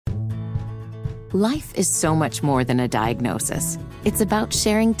Life is so much more than a diagnosis. It's about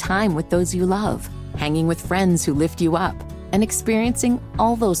sharing time with those you love, hanging with friends who lift you up, and experiencing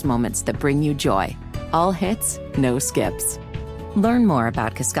all those moments that bring you joy. All hits, no skips. Learn more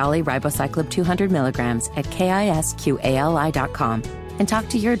about Kisqali Ribociclib 200 milligrams at KISQALI.com and talk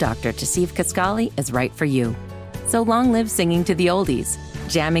to your doctor to see if Kisqali is right for you. So long live singing to the oldies,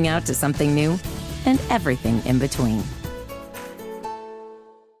 jamming out to something new, and everything in between.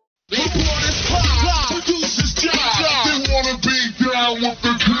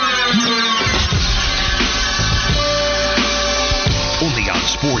 Only on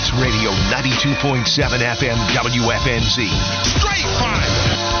Sports Radio 92.7 FM WFNZ. Straight fire!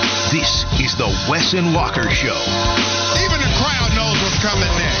 This is the Wes and Walker Show. Even the crowd knows what's coming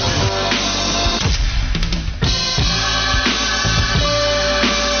next.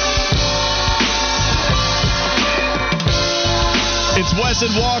 It's Wes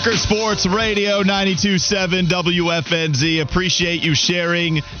and Walker, Sports Radio 92.7 WFNZ. Appreciate you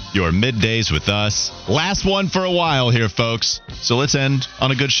sharing your middays with us. Last one for a while here, folks. So let's end on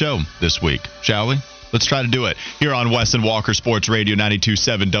a good show this week, shall we? Let's try to do it here on Wes and Walker, Sports Radio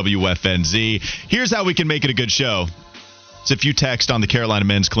 92.7 WFNZ. Here's how we can make it a good show. It's if you text on the Carolina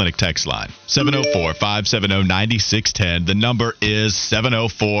Men's Clinic text line, 704-570-9610. The number is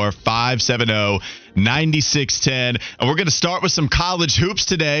 704-570-9610. And we're going to start with some college hoops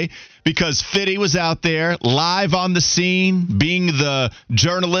today because Fitty was out there live on the scene, being the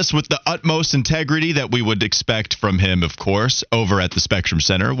journalist with the utmost integrity that we would expect from him, of course, over at the Spectrum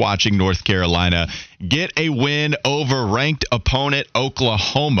Center, watching North Carolina get a win over ranked opponent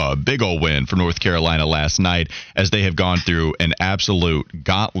Oklahoma. Big ol' win for North Carolina last night as they have gone through an absolute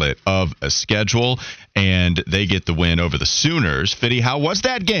gauntlet of a schedule, and they get the win over the Sooners. Fitty, how was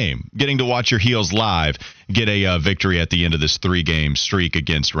that game? Getting to watch your Heels live get a victory at the end of this 3-game streak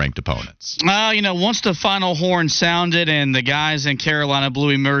against ranked opponents. Once the final horn sounded and the guys in Carolina Blue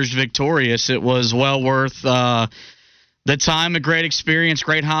emerged victorious, it was well worth the time. A great experience,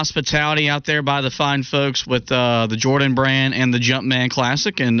 great hospitality out there by the fine folks with the Jordan Brand and the Jumpman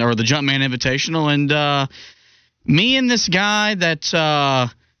Classic or the Jumpman Invitational. And me and this guy that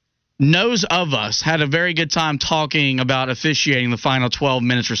knows of us had a very good time talking about officiating the final 12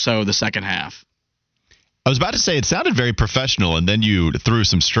 minutes or so of the second half. I was about to say it sounded very professional, and then you threw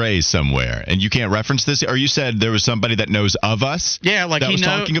some strays somewhere, and you can't reference this, or you said there was somebody that knows of us. Yeah, like that was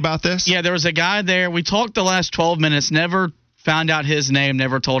talking about this. Yeah, there was a guy there. We talked the last 12 minutes, never found out his name,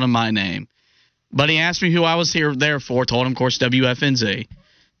 never told him my name, but he asked me who I was there for. Told him, of course, WFNZ.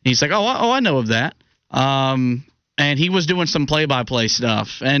 He's like, oh, I know of that. And he was doing some play-by-play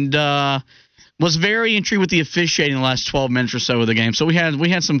stuff, and was very intrigued with the officiating the last 12 minutes or so of the game. So we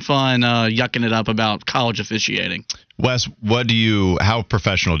had some fun yucking it up about college officiating. Wes, how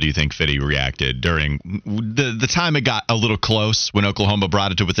professional do you think Fitty reacted during the time it got a little close when Oklahoma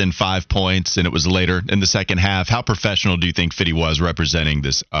brought it to within 5 points and it was later in the second half? How professional do you think Fitty was representing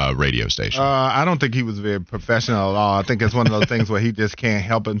this radio station? I don't think he was very professional at all. I think it's one of those things where he just can't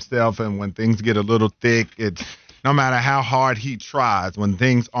help himself, and when things get a little thick, it's no matter how hard he tries, when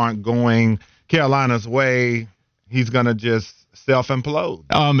things aren't going Carolina's way, he's going to just self-implode.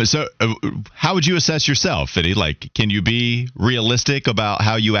 So how would you assess yourself, Fitty? Like, can you be realistic about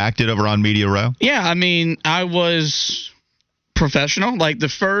how you acted over on Media Row? Yeah, I mean, I was professional. Like, the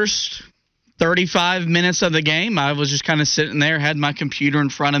first 35 minutes of the game, I was just kind of sitting there, had my computer in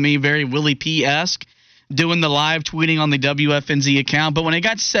front of me, very Willie P-esque, doing the live tweeting on the WFNZ account. But when it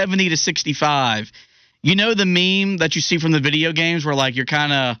got 70-65, you know the meme that you see from the video games where, like, you're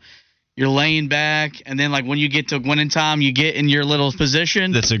laying back, and then, like, when you get to winning time, you get in your little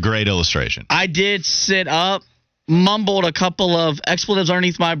position. That's a great illustration. I did sit up, mumbled a couple of expletives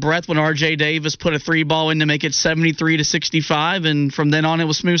underneath my breath when R.J. Davis put a 3-ball in to make it 73-65, and from then on, it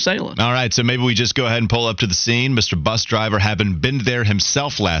was smooth sailing. All right, so maybe we just go ahead and pull up to the scene. Mr. Bus Driver having been there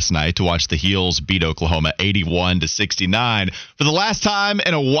himself last night to watch the Heels beat Oklahoma 81-69. For the last time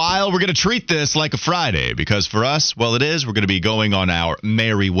in a while, we're going to treat this like a Friday because for us, well, it is. We're going to be going on our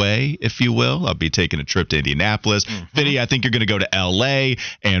merry way, if you will. I'll be taking a trip to Indianapolis. Fitty, I think you're going to go to L.A.,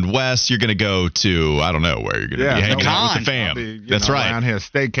 and Wes, you're going to go to, I don't know where you're going to be hanging out with the fam. That's right. Around here,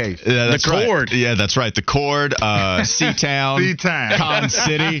 staycation. That's the Cord. Right. Yeah, that's right. The Cord, C-Town, Con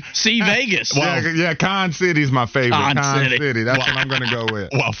City. Vegas. Well, yeah, Con City's my favorite. Con City. That's what I'm going to go with.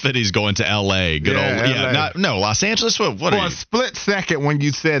 Well, Fitty's going to L.A. Good old, LA. Los Angeles. What for a split second when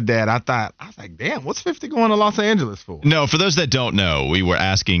you said that, I was like, damn, what's 50 going to Los Angeles for? No, for those that don't know, we were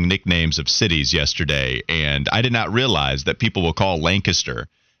asking nicknames of cities yesterday, and I did not realize that people will call Lancaster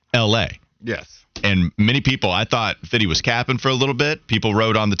L.A. Yes. And many people, I thought Fitty was capping for a little bit. People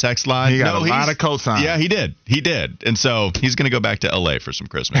wrote on the text line. He got a lot of cosigns. Yeah, he did. He did. And so he's going to go back to L.A. for some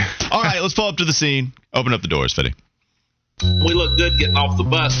Christmas. All right, let's pull up to the scene. Open up the doors, Fitty. We look good getting off the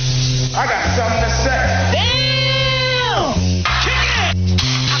bus. I got something to say. Damn! Kick it!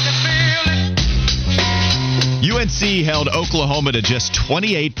 I can feel it. UNC held Oklahoma to just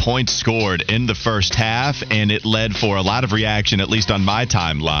 28 points scored in the first half, and it led for a lot of reaction, at least on my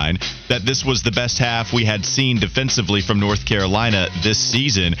timeline, that this was the best half we had seen defensively from North Carolina this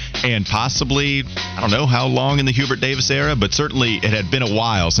season, and possibly, I don't know how long in the Hubert Davis era, but certainly it had been a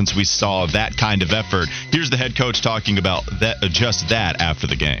while since we saw that kind of effort. Here's the head coach talking about just that after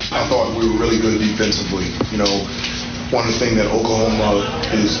the game. I thought we were really good defensively. One thing that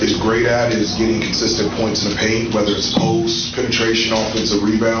Oklahoma is great at is getting consistent points in the paint, whether it's post, penetration, offensive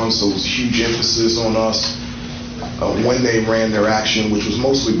rebounds. So it was huge emphasis on us when they ran their action, which was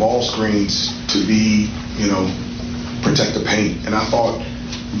mostly ball screens, to protect the paint. And I thought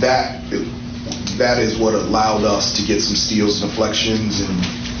that is what allowed us to get some steals, deflections, and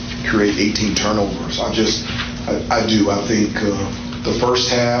create 18 turnovers. I think the first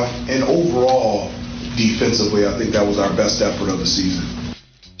half and overall, defensively, I think that was our best effort of the season.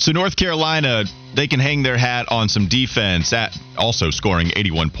 So North Carolina, they can hang their hat on some defense, at also scoring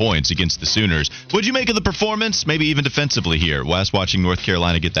 81 points against the Sooners. What'd you make of the performance, maybe even defensively here, Wes, watching North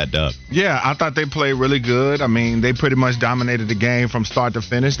Carolina get that dub? Yeah, I thought they played really good. I mean, they pretty much dominated the game from start to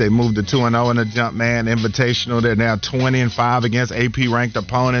finish. They moved to 2-0 in the Jumpman Invitational. They're now 20-5 against AP-ranked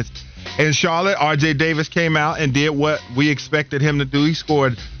opponents. In Charlotte, R.J. Davis came out and did what we expected him to do. He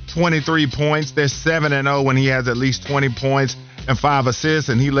scored 23 points. They're 7-0 when he has at least 20 points and 5 assists,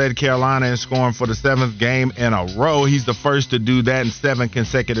 and he led Carolina in scoring for the 7th game in a row. He's the first to do that in 7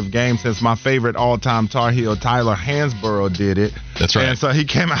 consecutive games since my favorite all-time Tar Heel, Tyler Hansborough, did it. That's right. And so he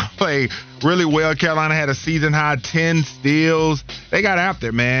came out and played really well. Carolina had a season-high 10 steals. They got after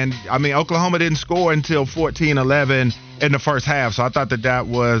it, man. I mean, Oklahoma didn't score until 14-11 in the first half, so I thought that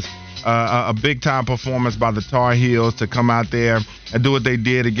was a big-time performance by the Tar Heels to come out there and do what they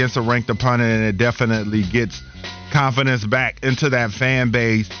did against a ranked opponent, and it definitely gets confidence back into that fan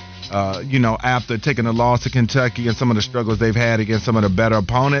base, after taking a loss to Kentucky and some of the struggles they've had against some of the better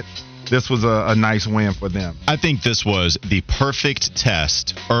opponents. This was a nice win for them. I think this was the perfect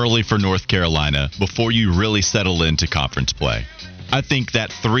test early for North Carolina before you really settle into conference play. I think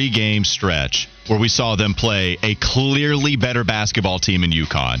that 3-game stretch where we saw them play a clearly better basketball team in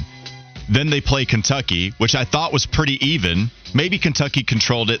UConn. Then they play Kentucky, which I thought was pretty even. Maybe Kentucky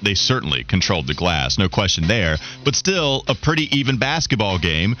controlled it. They certainly controlled the glass, no question there. But still, a pretty even basketball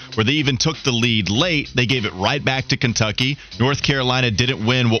game where they even took the lead late. They gave it right back to Kentucky. North Carolina didn't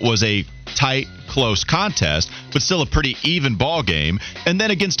win what was a tight, close contest, but still a pretty even ball game. And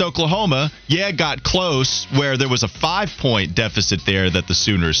then against Oklahoma, it got close where there was a 5-point deficit there that the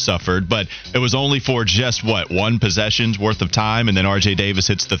Sooners suffered, but it was only for just, 1 possession's worth of time, and then R.J. Davis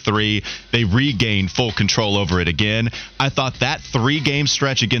hits the 3. They regained full control over it again. I thought that 3-game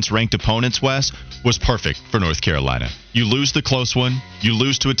stretch against ranked opponents, Wes, was perfect for North Carolina. You lose the close one, you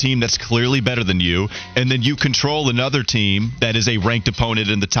lose to a team that's clearly better than you, and then you control another team that is a ranked opponent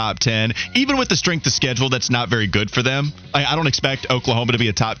in the top 10. Even with the strength of schedule, that's not very good for them. I don't expect Oklahoma to be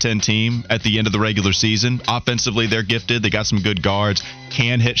a top 10 team at the end of the regular season. Offensively, they're gifted. They got some good guards,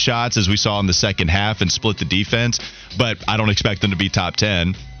 can hit shots, as we saw in the second half, and split the defense, but I don't expect them to be top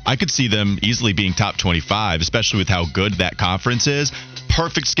 10. I could see them easily being top 25, especially with how good that conference is.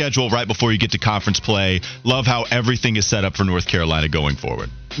 Perfect schedule right before you get to conference play. Love how everything is set up for North Carolina going forward.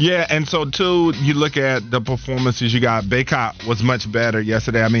 Yeah, and so, too, you look at the performances you got. Baycott was much better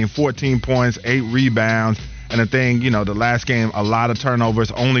yesterday. I mean, 14 points, 8 rebounds. And the thing, the last game, a lot of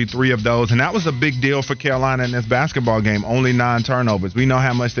turnovers, only 3 of those. And that was a big deal for Carolina in this basketball game, only 9 turnovers. We know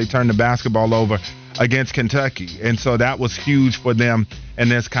how much they turned the basketball over against Kentucky. And so that was huge for them in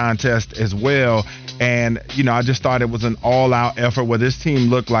this contest as well. And, I just thought it was an all-out effort where this team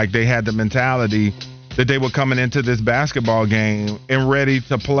looked like they had the mentality that they were coming into this basketball game and ready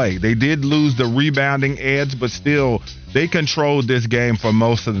to play. They did lose the rebounding edge, but still they controlled this game for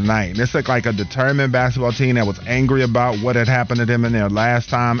most of the night. And this looked like a determined basketball team that was angry about what had happened to them in their last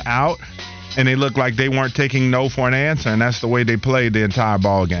time out. And they looked like they weren't taking no for an answer, and that's the way they played the entire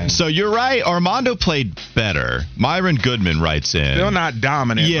ball game. So you're right. Armando played better. Myron Goodman writes in. Still not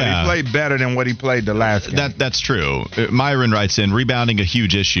dominant, but he played better than what he played the last game. That's true. Myron writes in, rebounding a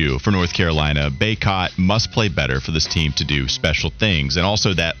huge issue for North Carolina. Baycott must play better for this team to do special things. And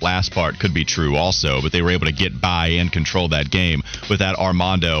also that last part could be true also, but they were able to get by and control that game without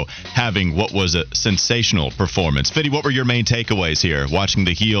Armando having what was a sensational performance. Fitty, what were your main takeaways here watching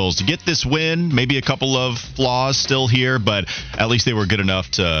the Heels get this win win. Maybe a couple of flaws still here, but at least they were good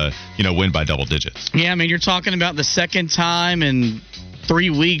enough to, win by double digits. Yeah, I mean, you're talking about the second time in 3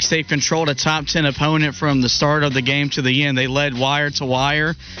 weeks they've controlled a top 10 opponent from the start of the game to the end. They led wire to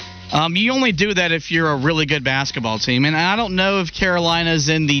wire. You only do that if you're a really good basketball team. And I don't know if Carolina's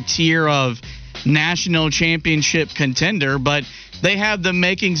in the tier of national championship contender, but they have the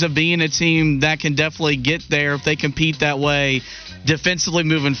makings of being a team that can definitely get there if they compete that way defensively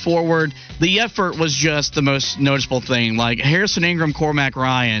moving forward. The effort was just the most noticeable thing. Like Harrison Ingram, Cormac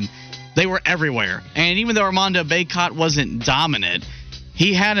Ryan, they were everywhere. And even though Armando Bacot wasn't dominant,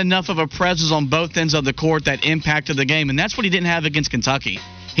 he had enough of a presence on both ends of the court that impacted the game, and that's what he didn't have against Kentucky.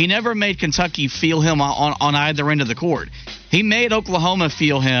 He never made Kentucky feel him on either end of the court. He made Oklahoma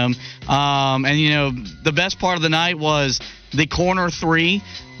feel him. The best part of the night was the corner three,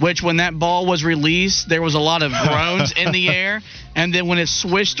 which when that ball was released, there was a lot of groans in the air. And then when it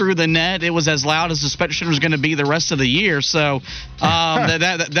swished through the net, it was as loud as the spectator was going to be the rest of the year. So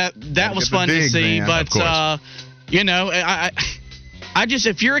that was fun to see. Man, but, I just,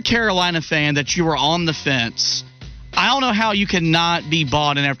 if you're a Carolina fan that you were on the fence, I don't know how you cannot be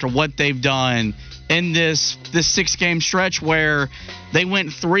bought in after what they've done in this 6-game stretch where they went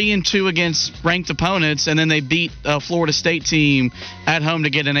 3-2 against ranked opponents, and then they beat a Florida State team at home to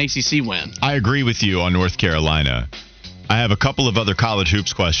get an ACC win. I agree with you on North Carolina. I have a couple of other college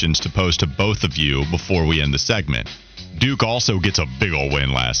hoops questions to pose to both of you before we end the segment. Duke also gets a big old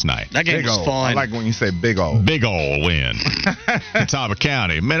win last night. That game was fun. I like when you say big old. Big old win. Catawba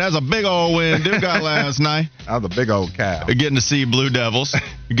County. Man, that's a big old win Duke got last night. That was a big old cow. Getting to see Blue Devils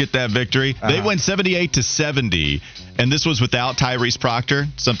get that victory. They win 78-70, and this was without Tyrese Proctor,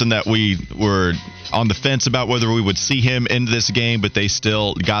 something that we were on the fence about whether we would see him in this game, but they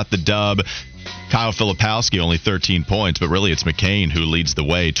still got the dub. Kyle Filipowski only 13 points, but really it's McCain who leads the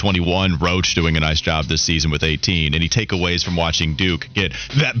way. 21, Roach doing a nice job this season with 18. Any takeaways from watching Duke get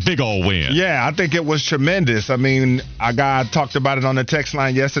that big old win? Yeah, I think it was tremendous. I mean, I talked about it on the text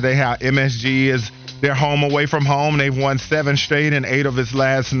line yesterday how MSG is their home away from home. They've won 7 straight and 8 of its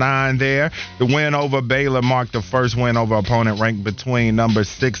last 9 there. The win over Baylor marked the first win over opponent ranked between numbers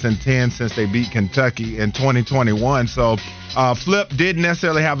 6 and 10 since they beat Kentucky in 2021. So Flip didn't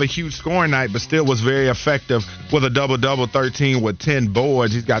necessarily have a huge scoring night, but still was very effective with a double-double, 13 with 10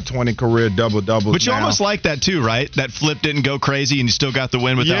 boards. He's got 20 career double-doubles. But you almost like that too, right? That Flip didn't go crazy and you still got the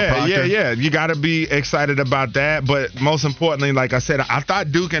win without Proctor. Yeah. You got to be excited about that. But most importantly, like I said, I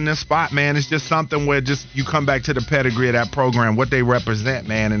thought Duke in this spot, man, it's just something where just you come back to the pedigree of that program, what they represent,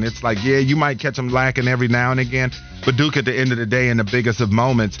 man. And it's like, yeah, you might catch them lacking every now and again, but Duke at the end of the day, in the biggest of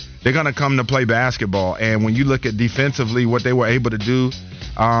moments, they're going to come to play basketball. And when you look at defensively what they were able to do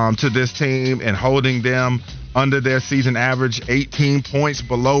to this team and holding them under their season average, 18 points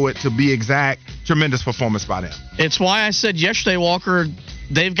below it to be exact, tremendous performance by them. It's why I said yesterday, Walker,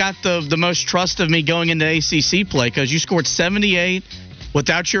 they've got the most trust of me going into ACC play because you scored 78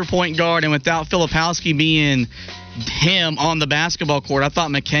 without your point guard and without Filipowski being him on the basketball court. I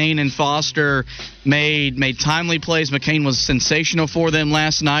thought McCain and Foster made timely plays. McCain was sensational for them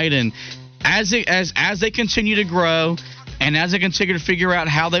last night, and as they continue to grow and as they continue to figure out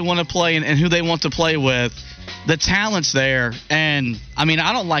how they want to play and who they want to play with, the talent's there. And I mean,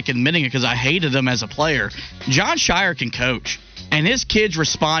 I don't like admitting it because I hated him as a player. John Shire can coach. And his kids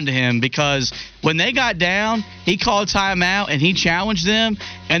respond to him because when they got down, he called timeout and he challenged them.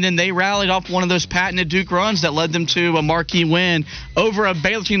 And then they rallied off one of those patented Duke runs that led them to a marquee win over a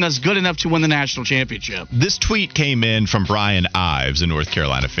Baylor team that's good enough to win the national championship. This tweet came in from Brian Ives, a North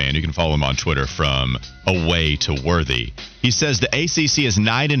Carolina fan. You can follow him on Twitter from Away to Worthy. He says the ACC is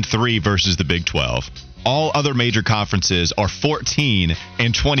 9-3 versus the Big 12. All other major conferences are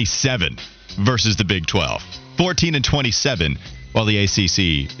 14-27 versus the Big 12. 14-27. While the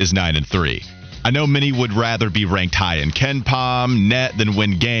ACC is 9-3. I know many would rather be ranked high in KenPom, net than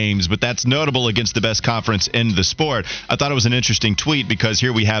win games, but that's notable against the best conference in the sport. I thought it was an interesting tweet because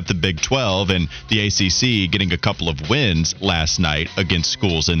here we have the Big 12 and the ACC getting a couple of wins last night against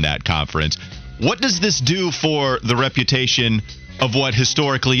schools in that conference. What does this do for the reputation of what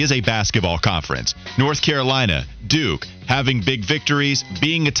historically is a basketball conference? North Carolina, Duke, having big victories,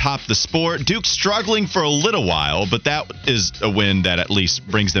 being atop the sport. Duke struggling for a little while, but that is a win that at least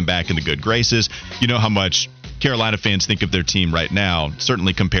brings them back into good graces. You know how much Carolina fans think of their team right now,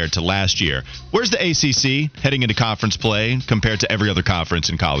 certainly compared to last year. Where's the ACC heading into conference play compared to every other conference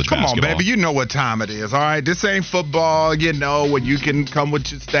in college basketball? Come on, baby. You know what time it is, all right? This ain't football, when you can come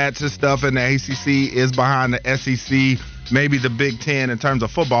with your stats and stuff, and the ACC is behind the SEC, maybe the Big Ten in terms of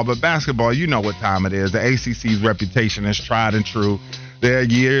football, but basketball, you know what time it is. The ACC's reputation is tried and true. There are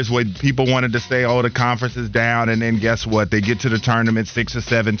years where people wanted to say, the conference is down, and then guess what? They get to the tournament, 6 or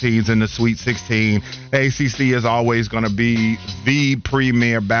 7 teams in the Sweet 16. ACC is always going to be the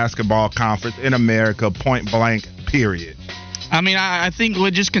premier basketball conference in America, point blank, period. I mean, I think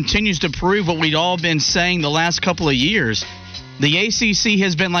it just continues to prove what we'd all been saying the last couple of years. The ACC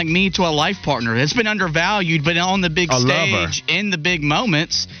has been like me to a life partner. It's been undervalued, but on the big stage, in the big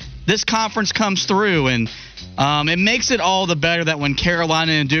moments, this conference comes through, and it makes it all the better that when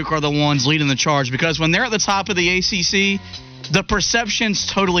Carolina and Duke are the ones leading the charge, because when they're at the top of the ACC, the perception's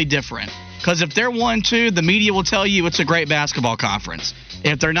totally different. Because if they're 1-2, the media will tell you it's a great basketball conference.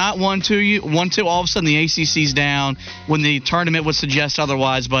 If they're not 1-2, all of a sudden the ACC's down when the tournament would suggest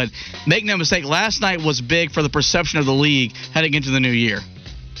otherwise. But make no mistake, last night was big for the perception of the league heading into the new year.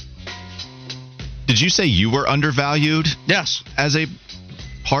 Did you say you were undervalued? Yes. As a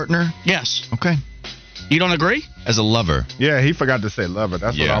partner? Yes. Okay. You don't agree? As a lover. Yeah, he forgot to say lover.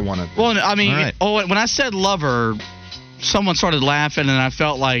 That's what I wanted. Well, I mean, right. When I said lover, someone started laughing, and I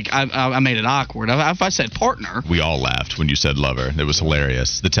felt like I made it awkward. If I said partner. We all laughed when you said lover. It was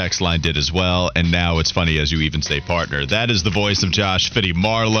hilarious. The text line did as well, and now it's funny as you even say partner. That is the voice of Josh Fitty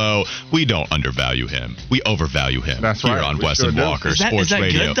Marlowe. We don't undervalue him. We overvalue him. That's here right. on We Wes sure and do. Walker Sports is that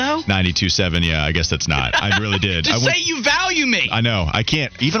Radio. Good, though? 92.7. Yeah, I guess that's not. I really did. Just say you value me. I know. I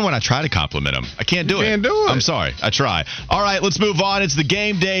can't. Even when I try to compliment him, I can't do it. Can't do it. I'm sorry. I try. All right, let's move on. It's the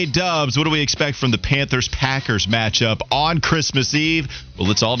game day dubs. What do we expect from the Panthers-Packers matchup on Christmas Eve? Well,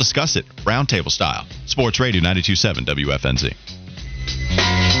 let's all discuss it, roundtable style. Sports Radio 92.7 WFNZ.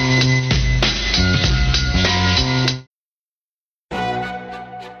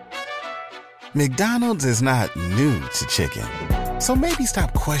 McDonald's is not new to chicken. So maybe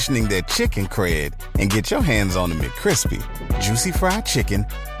stop questioning their chicken cred and get your hands on the McCrispy. Juicy fried chicken,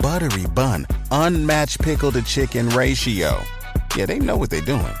 buttery bun, unmatched pickle to chicken ratio. Yeah, they know what they're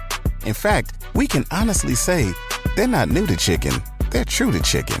doing. In fact, we can honestly say they're not new to chicken. They're true to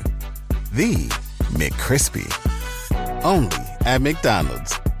chicken. The McCrispy. Only at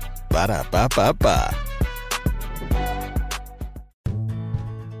McDonald's. Ba-da-ba-ba-ba.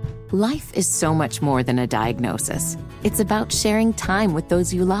 Life is so much more than a diagnosis. It's about sharing time with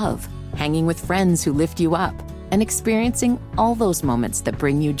those you love, hanging with friends who lift you up, and experiencing all those moments that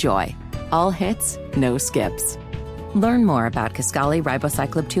bring you joy. All hits, no skips. Learn more about Kisqali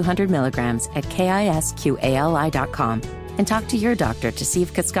Ribociclib 200 milligrams at KISQALI.com and talk to your doctor to see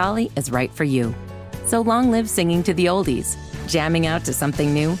if Kisqali is right for you. So long live singing to the oldies, jamming out to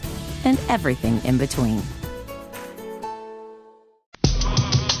something new, and everything in between.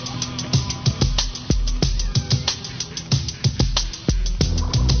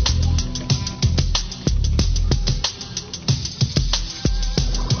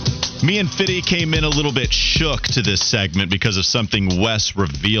 Me and Fitty came in a little bit shook to this segment because of something Wes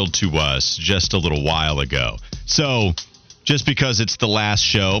revealed to us just a little while ago. So, just because it's the last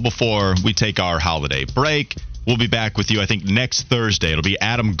show before we take our holiday break, we'll be back with you, I think, next Thursday. It'll be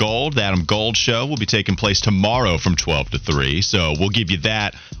Adam Gold. The Adam Gold Show will be taking place tomorrow from 12 to 3. So we'll give you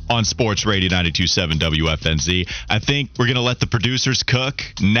that on Sports Radio 92.7 WFNZ. I think we're going to let the producers cook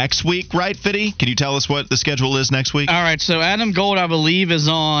next week, right, Fitty? Can you tell us what the schedule is next week? All right, so Adam Gold, I believe, is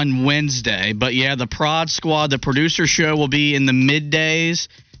on Wednesday. But, yeah, the Prod Squad, the producer show, will be in the middays.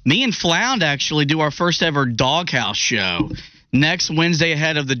 Me and Flound actually do our first ever Doghouse show next Wednesday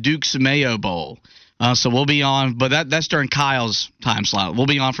ahead of the Duke's Mayo Bowl. So we'll be on, but that's during Kyle's time slot. We'll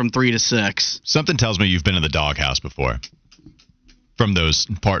be on from 3 to 6. Something tells me you've been in the doghouse before. From those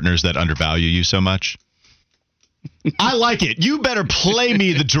partners that undervalue you so much. I like it. You better play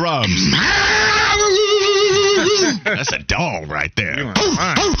me the drums. That's a dog right there.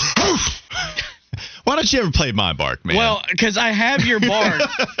 Why don't you ever play my bark, man? Well, because I have your bark.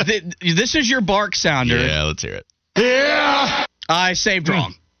 This is your bark sounder. Yeah, let's hear it. Yeah. I saved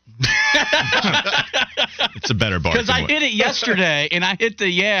wrong. It's a better bark. Because I hit it yesterday, and I hit the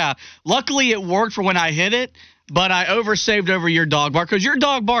yeah. Luckily, it worked for when I hit it, but I oversaved over your dog bark. Because your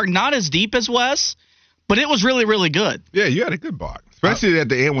dog bark not as deep as Wes, but it was really, really good. Yeah, you had a good bark. Especially at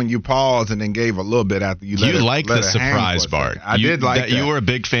the end when you paused and then gave a little bit after you let it. You like the surprise bark. I did like that. You were a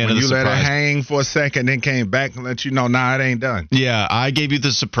big fan of the surprise. You let it hang for a second, then came back and let you know, nah, it ain't done. Yeah, I gave you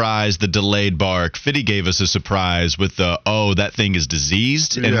the surprise, the delayed bark. Fitty gave us a surprise with the, that thing is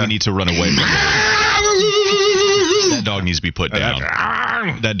diseased and we need to run away from it. That dog needs to be put down.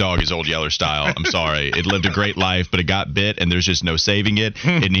 That dog is Old Yeller style. I'm sorry. It lived a great life, but it got bit, and there's just no saving it.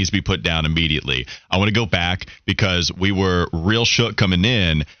 It needs to be put down immediately. I want to go back because we were real shook coming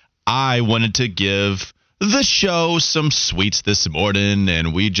in. I wanted to give the show some sweets this morning,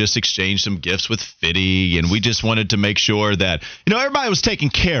 and we just exchanged some gifts with Fitty, and we just wanted to make sure that, everybody was taken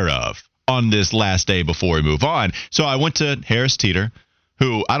care of on this last day before we move on. So I went to Harris Teeter,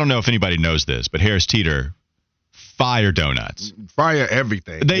 who, I don't know if anybody knows this, but Harris Teeter, fire donuts. Fire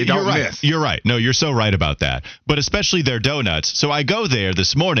everything. They don't miss. You're right. No, you're so right about that. But especially their donuts. So I go there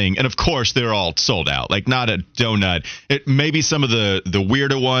this morning, and of course they're all sold out. Like, not a donut. It maybe some of the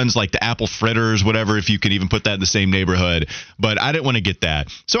weirder ones, like the apple fritters, whatever, if you could even put that in the same neighborhood. But I didn't want to get that.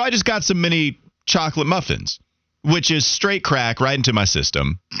 So I just got some mini chocolate muffins, which is straight crack right into my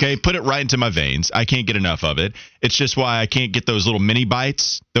system. Okay, put it right into my veins. I can't get enough of it. It's just why I can't get those little mini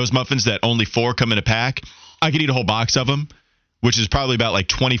bites, those muffins that only 4 come in a pack. I could eat a whole box of them, which is probably about like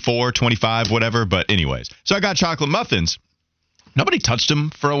 24, 25, whatever. But anyways, so I got chocolate muffins. Nobody touched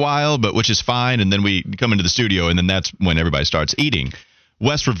them for a while, but which is fine. And then we come into the studio, and then that's when everybody starts eating.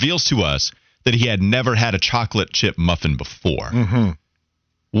 Wes reveals to us that he had never had a chocolate chip muffin before.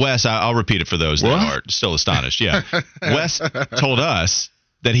 Mm-hmm. Wes, I'll repeat it for those that are still astonished. Yeah. Wes told us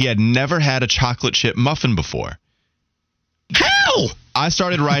that he had never had a chocolate chip muffin before. How? I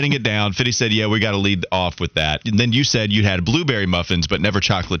started writing it down. Fitty said, yeah, we got to lead off with that. And then you said you had blueberry muffins, but never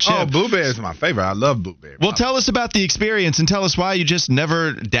chocolate chip. Oh, blueberry is my favorite. I love blueberry. Well, tell us about the experience and tell us why you just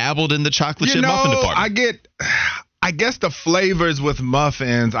never dabbled in the chocolate chip muffin department. I guess the flavors with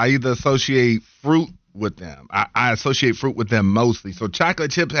muffins, I either associate fruit with them. I associate fruit with them mostly. So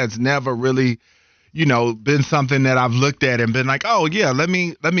chocolate chips has never really, been something that I've looked at and been like, oh yeah, let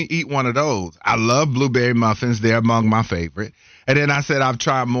me eat one of those. I love blueberry muffins. They're among my favorite. And then I said I've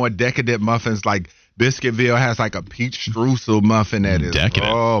tried more decadent muffins, like Biscuitville has like a peach streusel muffin that is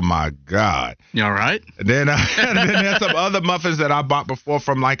decadent. Oh my God. You all right? And then there's some other muffins that I bought before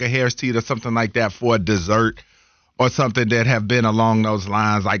from like a Harris Teeter or something like that for a dessert or something that have been along those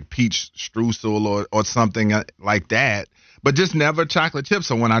lines, like peach streusel or something like that. But just never chocolate chips.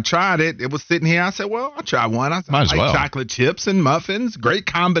 So when I tried it, it was sitting here. I said, well, I'll try one. I like chocolate chips and muffins. Great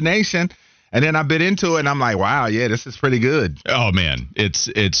combination. And then I bit into it, and I'm like, wow, yeah, this is pretty good. Oh, man. It's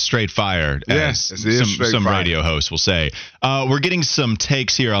straight fire, as some radio hosts will say. We're getting some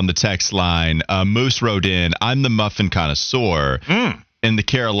takes here on the text line. Moose wrote in, I'm the muffin connoisseur. In the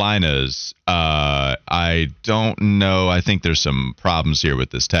Carolinas, I don't know. I think there's some problems here with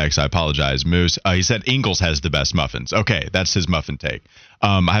this text. I apologize, Moose. He said Ingles has the best muffins. Okay, that's his muffin take.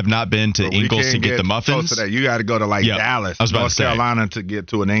 I have not been to Ingles to get the muffins. To that. You got to go to Dallas, North Carolina to get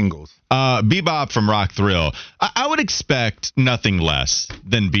to an Ingles. Bebop from Rock Thrill. I would expect nothing less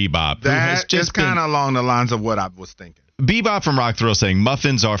than Bebop. That is kind of along the lines of what I was thinking. Bebop from Rock Thrill saying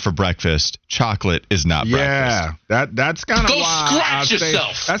muffins are for breakfast, chocolate is not breakfast. Yeah, that's kind of why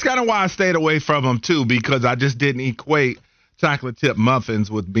that's kind of why I stayed away from them too, because I just didn't equate chocolate chip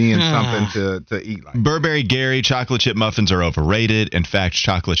muffins with being something to eat like. Burberry Gary, chocolate chip muffins are overrated. In fact,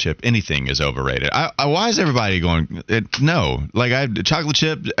 chocolate chip anything is overrated. Why is everybody going? No, chocolate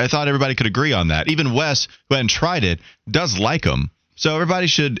chip. I thought everybody could agree on that. Even Wes, who hadn't tried it, does like them. So everybody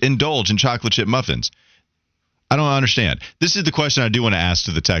should indulge in chocolate chip muffins. I don't understand. This is the question I do want to ask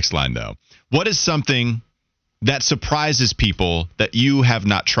to the text line, though. What is something that surprises people that you have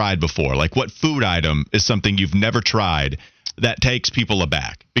not tried before? Like, what food item is something you've never tried that takes people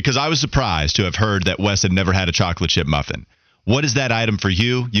aback? Because I was surprised to have heard that Wes had never had a chocolate chip muffin. What is that item for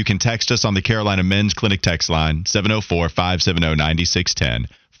you? You can text us on the Carolina Men's Clinic text line, 704-570-9610.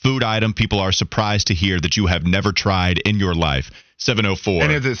 Food item people are surprised to hear that you have never tried in your life. 704.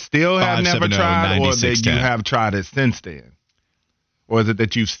 And is it still have never tried, or that you have tried it since then? Or is it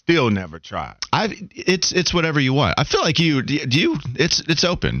that you still never tried? It's whatever you want. I feel like it's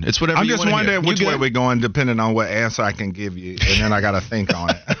open. It's whatever you want. I'm just wondering which way we're going, depending on what answer I can give you, and then I got to think on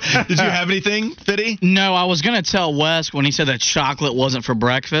it. Did you have anything, Fitty? No, I was going to tell Wes when he said that chocolate wasn't for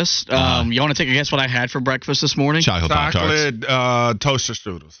breakfast. You want to take a guess what I had for breakfast this morning? Chocolate toaster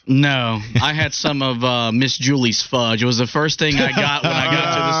strudels. No, I had some of Miss Julie's fudge. It was the first thing I got when I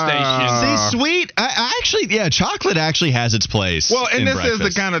got to the station. See, sweet. I actually, chocolate actually has its place. Well, and this is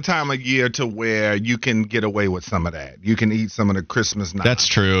the kind of time of year to where you can get away with some of that. You can eat some of the Christmas night. That's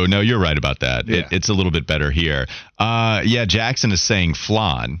true. No, you're right about that. Yeah. It's a little bit better here. Jackson is saying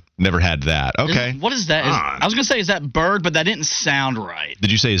flan. Never had that. Okay. What is that? I was going to say, is that bird, but that didn't sound right.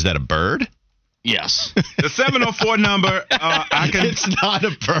 Did you say, is that a bird? Yes. The 704 number, It's not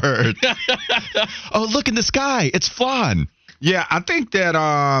a bird. Oh, look in the sky. It's flan. Yeah, I think that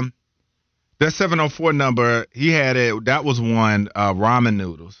that 704 number, he had it. That was one, ramen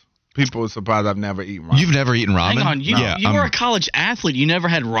noodles. People are surprised I've never eaten ramen. You've never eaten ramen? Hang on. You were a college athlete. You never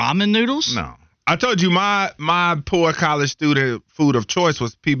had ramen noodles? No. I told you my poor college student food of choice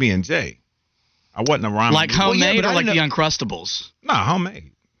was PB&J. I wasn't a ramen. Like homemade but or like the Uncrustables? No,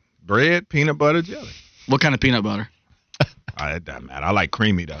 homemade. Bread, peanut butter, jelly. What kind of peanut butter? It doesn't matter. I like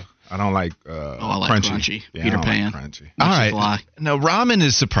creamy, though. I don't like I like crunchy. Yeah, Peter I don't Pan. like crunchy. All right. No, ramen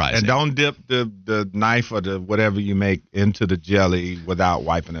is surprising. And don't dip the knife or the whatever you make into the jelly without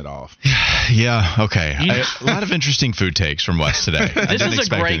wiping it off. Yeah, okay. A lot of interesting food takes from Wes today. This is a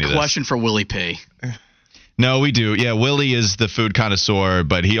great question for Willie P. No, we do. Yeah, Willie is the food connoisseur,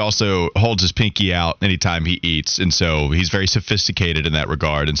 but he also holds his pinky out anytime he eats, and so he's very sophisticated in that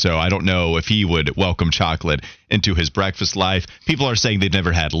regard. And so I don't know if he would welcome chocolate into his breakfast life. People are saying they've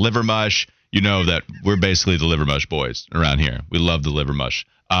never had liver mush. You know that we're basically the liver mush boys around here. We love the liver mush.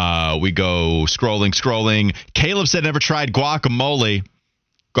 We go scrolling. Caleb said never tried guacamole.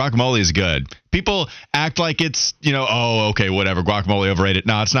 Guacamole is good. People act like it's, okay, whatever, guacamole overrated.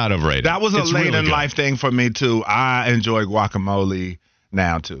 No, it's not overrated. That was a It's late really in good. life thing for me, too. I enjoy guacamole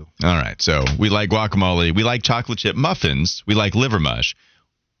now, too. All right, so we like guacamole. We like chocolate chip muffins. We like liver mush.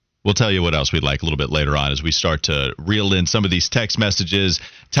 We'll tell you what else we like a little bit later on as we start to reel in some of these text messages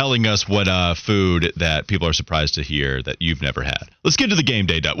telling us what food that people are surprised to hear that you've never had. Let's get to the game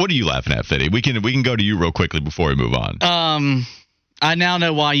day, Doug. What are you laughing at, Fitty? We can go to you real quickly before we move on. I now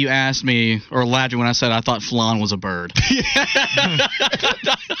know why you asked me or laughed when I said I thought flan was a bird.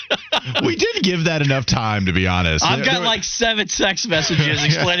 We didn't give that enough time, to be honest. I've got like 7 text messages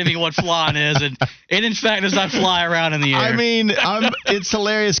explaining to me what flan is, and it in fact does not fly around in the air. I mean, it's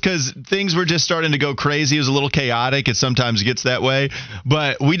hilarious because things were just starting to go crazy. It was a little chaotic. It sometimes gets that way.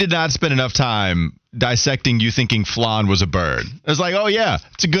 But we did not spend enough time dissecting you thinking flan was a bird. It was like, oh yeah,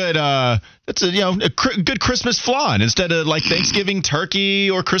 it's a good good Christmas flan instead of like Thanksgiving turkey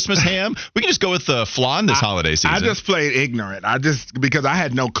or Christmas ham. We can just go with the flan this holiday season. I just played ignorant. Because I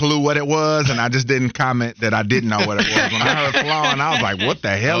had no clue what it was, and I just didn't comment that I didn't know what it was. When I heard flan, I was like, what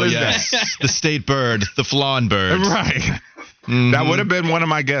the hell is that? The state bird, the flan bird. Right. Mm-hmm. That would have been one of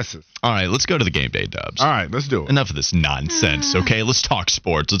my guesses. All right, let's go to the game day, Dubs. All right, let's do it. Enough of this nonsense, okay? Let's talk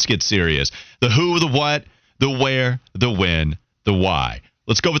sports. Let's get serious. The who, the what, the where, the when, the why.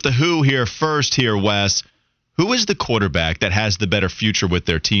 Let's go with the who here first here, Wes. Who is the quarterback that has the better future with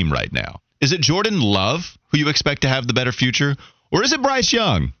their team right now? Is it Jordan Love, who you expect to have the better future? Or is it Bryce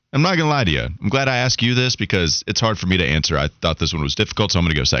Young? I'm not going to lie to you. I'm glad I asked you this because it's hard for me to answer. I thought this one was difficult, so I'm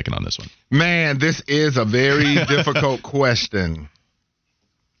going to go second on this one. Man, this is a very difficult question.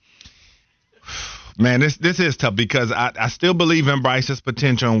 Man, this is tough because I still believe in Bryce's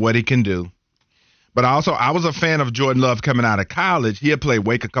potential and what he can do. But I was a fan of Jordan Love coming out of college. He had played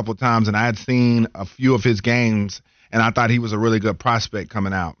Wake a couple times, and I had seen a few of his games, and I thought he was a really good prospect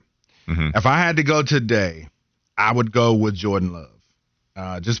coming out. Mm-hmm. If I had to go today, I would go with Jordan Love.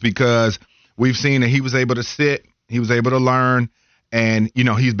 Just because we've seen that he was able to sit, he was able to learn, and,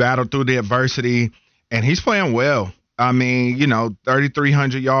 he's battled through the adversity, and he's playing well. I mean,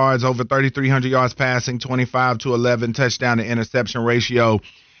 3,300 yards, over 3,300 yards passing, 25-11 touchdown to interception ratio.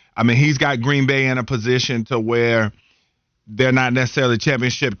 I mean, he's got Green Bay in a position to where they're not necessarily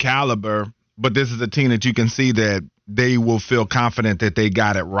championship caliber, but this is a team that you can see that they will feel confident that they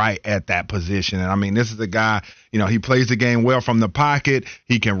got it right at that position. And, I mean, this is a guy, he plays the game well from the pocket.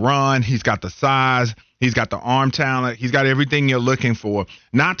 He can run. He's got the size. He's got the arm talent. He's got everything you're looking for.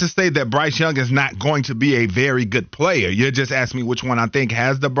 Not to say that Bryce Young is not going to be a very good player. You're just asking me which one I think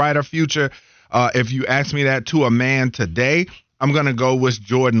has the brighter future. If you ask me that to a man today, I'm going to go with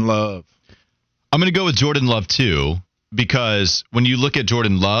Jordan Love. I'm going to go with Jordan Love, too, because when you look at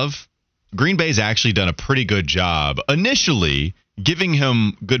Jordan Love, Green Bay's actually done a pretty good job initially giving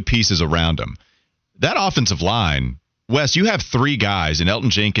him good pieces around him. That offensive line, Wes, you have 3 guys in Elton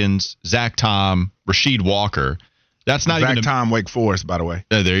Jenkins, Zach Tom, Rasheed Walker. That's not Zach even Tom, Wake Forest, by the way.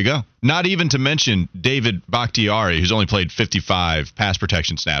 There you go. Not even to mention David Bakhtiari, who's only played 55 pass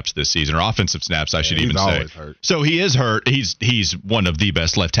protection snaps this season, or offensive snaps, I should even say. He's always hurt. So he is hurt. He's one of the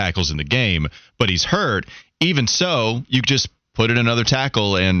best left tackles in the game, but he's hurt. Even so, you just put in another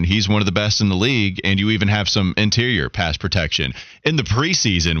tackle, and he's one of the best in the league, and you even have some interior pass protection. In the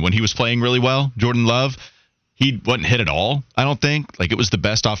preseason, when he was playing really well, Jordan Love, he wasn't hit at all, I don't think. Like, it was the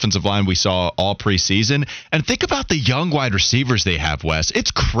best offensive line we saw all preseason. And think about the young wide receivers they have, Wes.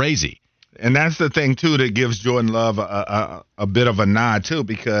 It's crazy. And that's the thing, too, that gives Jordan Love a bit of a nod, too,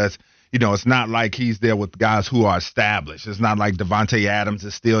 because, it's not like he's there with guys who are established. It's not like Devontae Adams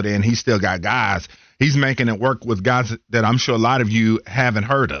is still there, and he's still got guys. he's making it work with guys that I'm sure a lot of you haven't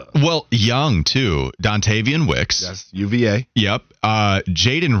heard of. Well, young, too. Dontavian Wicks. That's UVA. Yep.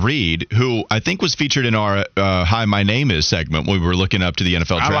 Jaden Reed, who I think was featured in our Hi, My Name Is segment when we were looking up to the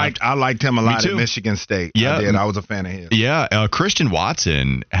NFL draft. I liked him a lot at Michigan State. Yeah. I did. I was a fan of his. Yeah. Christian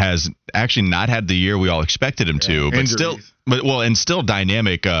Watson has actually not had the year we all expected him to, but still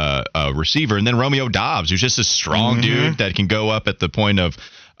dynamic receiver. And then Romeo Dobbs, who's just a strong dude that can go up at the point of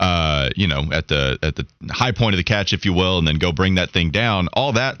at the high point of the catch, if you will, and then go bring that thing down.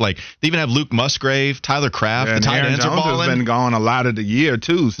 All that, like, they even have Luke Musgrave, Tyler Kraft, the tight ends are balling. Has been gone a lot of the year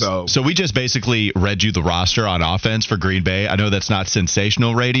too. So we just basically read you the roster on offense for Green Bay. I know that's not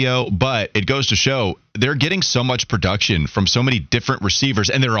sensational radio, but it goes to show they're getting so much production from so many different receivers,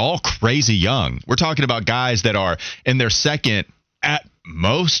 and they're all crazy young. We're talking about guys that are in their second, at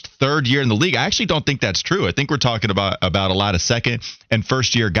most third year in the league. I actually don't think that's true. I think we're talking about a lot of second and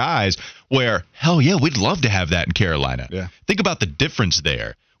first year guys where, hell yeah, we'd love to have that in Carolina. Yeah. Think about the difference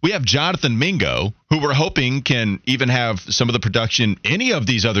there. We have Jonathan Mingo, who we're hoping can even have some of the production any of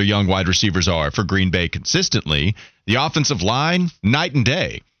these other young wide receivers are for Green Bay consistently. The offensive line, night and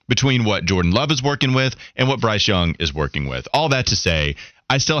day between what Jordan Love is working with and what Bryce Young is working with. All that to say,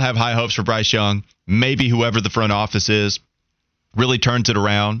 I still have high hopes for Bryce Young. Maybe whoever the front office is really turns it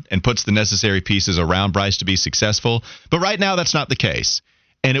around and puts the necessary pieces around Bryce to be successful. But right now, that's not the case.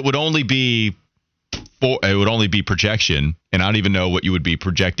 And it would only be projection, and I don't even know what you would be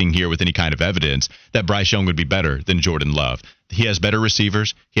projecting here with any kind of evidence, that Bryce Young would be better than Jordan Love. He has better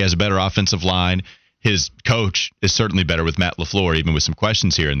receivers. He has a better offensive line. His coach is certainly better with Matt LaFleur, even with some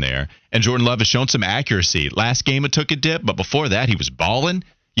questions here and there. And Jordan Love has shown some accuracy. Last game it took a dip, but before that he was balling.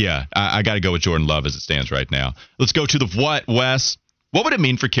 Yeah, I got to go with Jordan Love as it stands right now. Let's go to the what, Wes? What would it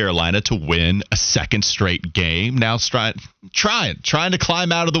mean for Carolina to win a second straight game? Now trying to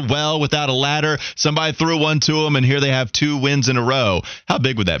climb out of the well without a ladder. Somebody threw one to them, and here they have 2 wins in a row. How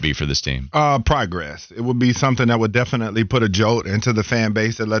big would that be for this team? Progress. It would be something that would definitely put a jolt into the fan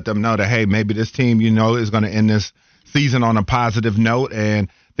base and let them know that, hey, maybe this team, is going to end this season on a positive note, and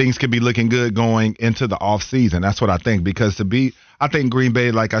things could be looking good going into the offseason. That's what I think, because I think Green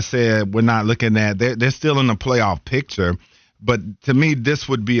Bay, like I said, we're not looking at, they're still in the playoff picture. But to me, this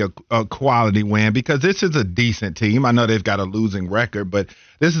would be a quality win because this is a decent team. I know they've got a losing record, but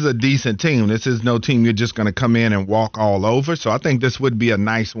this is a decent team. This is no team you're just going to come in and walk all over. So I think this would be a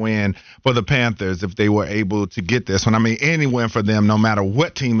nice win for the Panthers if they were able to get this one. I mean, any win for them, no matter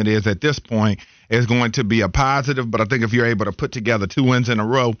what team it is at this point, is going to be a positive. But I think if you're able to put together 2 wins in a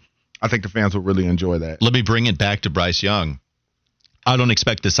row, I think the fans will really enjoy that. Let me bring it back to Bryce Young. I don't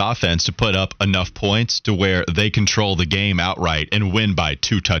expect this offense to put up enough points to where they control the game outright and win by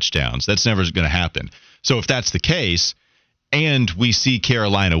 2 touchdowns. That's never going to happen. So if that's the case and we see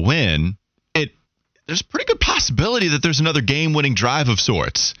Carolina win, there's a pretty good possibility that there's another game-winning drive of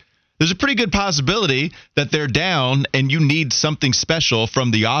sorts. There's a pretty good possibility that they're down and you need something special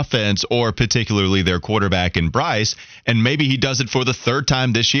from the offense or particularly their quarterback in Bryce, and maybe he does it for the 3rd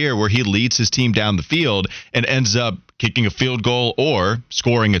time this year where he leads his team down the field and ends up kicking a field goal or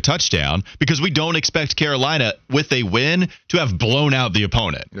scoring a touchdown, because we don't expect Carolina, with a win, to have blown out the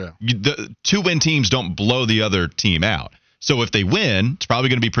opponent. Yeah. The 2-win teams don't blow the other team out. So if they win, it's probably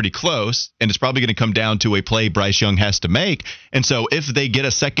going to be pretty close, and it's probably going to come down to a play Bryce Young has to make. And so if they get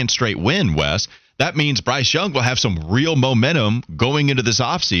a second straight win, Wes, that means Bryce Young will have some real momentum going into this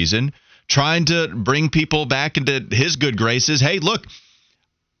offseason, trying to bring people back into his good graces. Hey, look,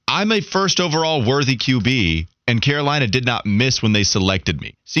 I'm a first overall worthy QB, and Carolina did not miss when they selected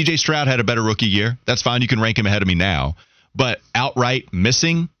me. C.J. Stroud had a better rookie year. That's fine. You can rank him ahead of me now. But outright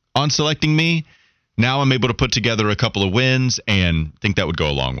missing on selecting me, now I'm able to put together a couple of wins and think that would go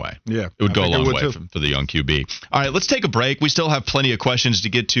a long way. Yeah. It would go a long way for the young QB. All right, let's take a break. We still have plenty of questions to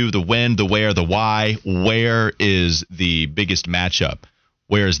get to: the when, the where, the why. Where is the biggest matchup?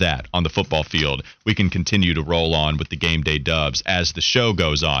 Where is that on the football field? We can continue to roll on with the Game Day Dubs as the show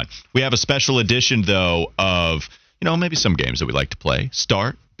goes on. We have a special edition, though, of, maybe some games that we like to play.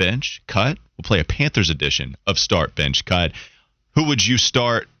 Start, bench, cut. We'll play a Panthers edition of Start, bench, cut. Who would you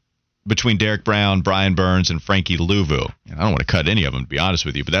start between Derek Brown, Brian Burns, and Frankie Louvu? I don't want to cut any of them, to be honest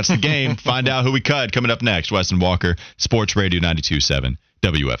with you, but that's the game. Find out who we cut coming up next. Wes and Walker, Sports Radio 92.7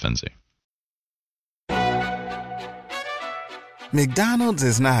 WFNZ. McDonald's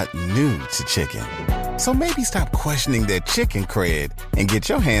is not new to chicken. So maybe stop questioning their chicken cred and get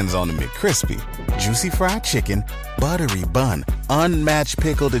your hands on the McCrispy. Juicy fried chicken, buttery bun, unmatched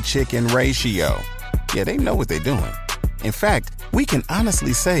pickle to chicken ratio. Yeah, they know what they're doing. In fact, we can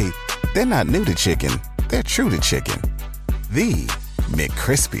honestly say they're not new to chicken, they're true to chicken. The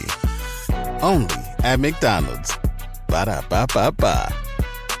McCrispy. Only at McDonald's. Ba-da-ba-ba-ba.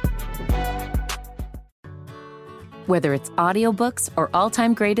 Whether it's audiobooks or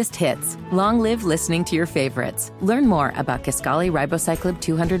all-time greatest hits, long live listening to your favorites. Learn more about Kisqali Ribociclib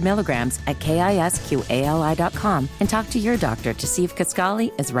 200 milligrams at KISQALI.com and talk to your doctor to see if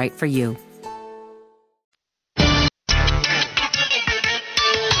Kisqali is right for you.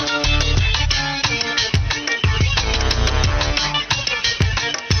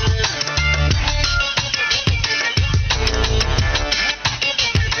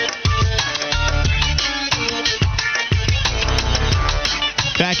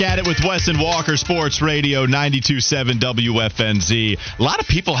 Back at it with Wes and Walker, Sports Radio 92.7 WFNZ. A lot of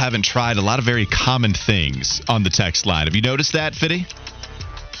people haven't tried a lot of very common things on the text line. Have you noticed that, Fitty?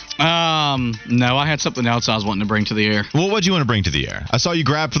 No, I had something else I was wanting to bring to the air. Well, what do you want to bring to the air? I saw you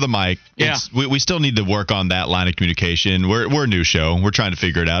grab for the mic. Yeah. We still need to work on that line of communication. We're a new show. We're trying to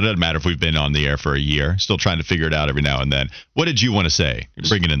figure it out. It doesn't matter if we've been on the air for a year. Still trying to figure it out every now and then. What did you want to say?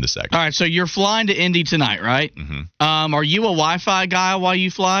 Bring it in the segment. All right, so you're flying to Indy tonight, right? Mm-hmm. Are you a Wi-Fi guy while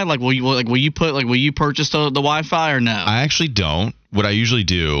you fly? Will you purchase the Wi-Fi or no? I actually don't. What I usually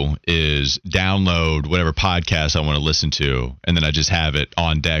do is download whatever podcast I want to listen to, and then I just have it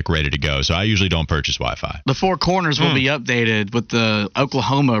on deck ready to go. So I usually don't purchase Wi-Fi. The Four Corners will be updated with the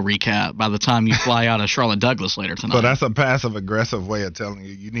Oklahoma recap by the time you fly out of Charlotte Douglas later tonight. So that's a passive-aggressive way of telling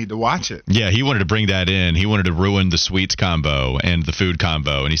you need to watch it. Yeah, he wanted to bring that in. He wanted to ruin the sweets combo and the food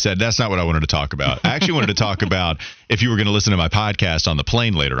combo, and he said, that's not what I wanted to talk about. I actually wanted to talk about if you were going to listen to my podcast on the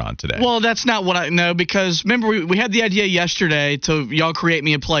plane later on today. Well, that's not what I know, because remember we had the idea yesterday to y'all create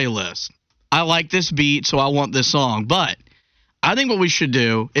me a playlist. I like this beat, so I want this song. But I think what we should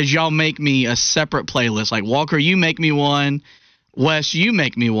do is y'all make me a separate playlist. Like, Walker, you make me one. Wes, you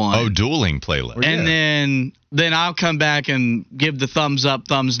make me one. Oh, dueling playlist. And then I'll come back and give the thumbs up,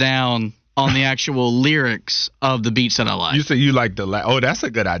 thumbs down on the actual lyrics of the beats that I like. You say you like the last. Oh, that's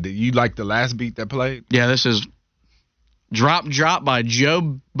a good idea. You like the last beat that played? Yeah, this is Drop by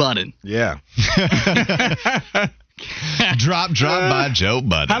Joe Budden. Yeah. Drop by Joe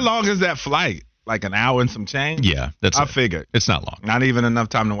Budden. How long is that flight? Like an hour and some change? Yeah, I figured. It's not long. Not even enough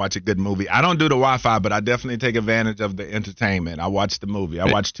time to watch a good movie. I don't do the Wi-Fi, but I definitely take advantage of the entertainment. I watched the movie.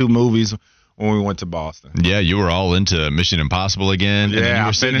 I watched 2 movies when we went to Boston. Yeah, you were all into Mission Impossible again. Yeah, and then you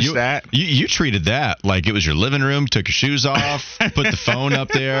I finished that. You treated that like it was your living room, took your shoes off, put the phone up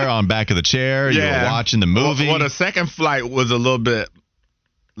there on back of the chair. Yeah. You were watching the movie. Well, the second flight was a little bit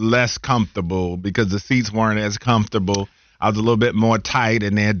less comfortable because the seats weren't as comfortable. I was a little bit more tight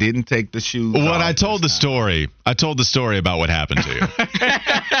in there, didn't take the shoes off. When I told the story about what happened to you.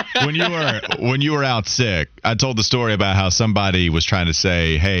 when you were out sick, I told the story about how somebody was trying to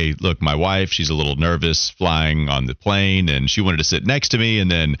say, hey, look, my wife, she's a little nervous flying on the plane, and she wanted to sit next to me,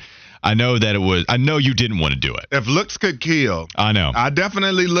 and then I know you didn't want to do it. If looks could kill. I know. I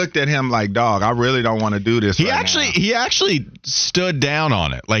definitely looked at him like, dog, I really don't want to do this He actually stood down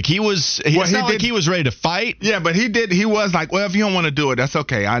on it. Like he was ready to fight. Yeah, but he was like, well, if you don't want to do it, that's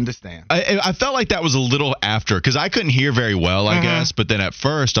okay. I understand. I felt like that was a little after, because I couldn't hear very well, I guess. But then at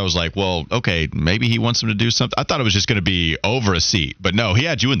first I was like, well, okay, maybe he wants him to do something. I thought it was just going to be over a seat. But no, he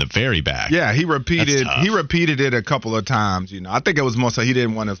had you in the very back. Yeah, he repeated it a couple of times. I think it was more so he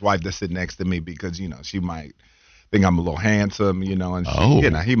didn't want his wife to sit next to me because she might think I'm a little handsome,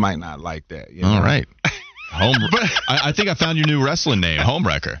 and he might not like that. All right. I think I found your new wrestling name,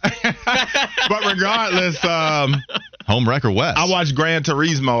 Homewrecker. But regardless, Homewrecker West. I watched Gran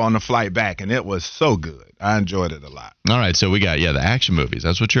Turismo on the flight back, and it was so good. I enjoyed it a lot. All right, so we got the action movies.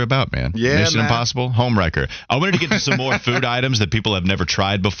 That's what you're about, man. Yeah, Mission Impossible, Homewrecker. I wanted to get to some more food items that people have never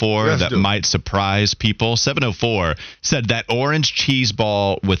tried before that might surprise people. 704 said that orange cheese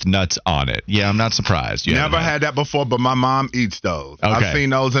ball with nuts on it. Yeah, I'm not surprised. Never had that before, but my mom eats those. Okay. I've seen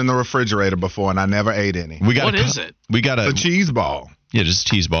those in the refrigerator before, and I never ate any. What is it? The cheese ball. Yeah, just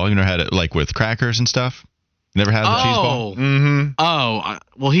a cheese ball. You never had it like with crackers and stuff? Never had the cheese ball? Mm-hmm. Oh,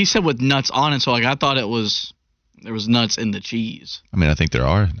 well, he said with nuts on it, so I thought there was nuts in the cheese. I mean, I think there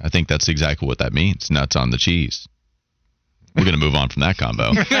are. I think that's exactly what that means, nuts on the cheese. We're going to move on from that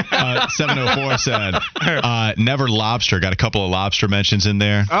combo. 704 said, never lobster. Got a couple of lobster mentions in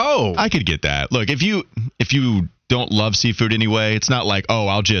there. Oh. I could get that. Look, if you don't love seafood anyway, it's not like,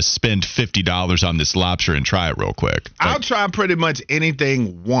 I'll just spend $50 on this lobster and try it real quick. I'll try pretty much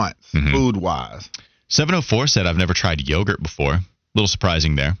anything once, food-wise. 704 said, I've never tried yogurt before. A little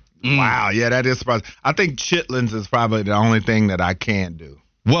surprising there. Wow, yeah, that is surprising. I think chitlins is probably the only thing that I can't do.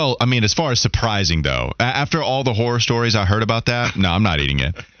 Well, I mean, as far as surprising, though, after all the horror stories I heard about that, no, I'm not eating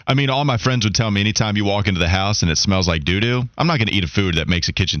it. I mean, all my friends would tell me anytime you walk into the house and it smells like doo-doo, I'm not going to eat a food that makes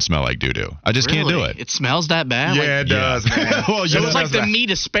a kitchen smell like doo-doo. I just can't do it. It smells that bad? Yeah, it does, man. Well, So it's like the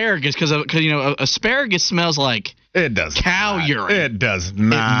meat asparagus because asparagus smells like it does cow urine. It does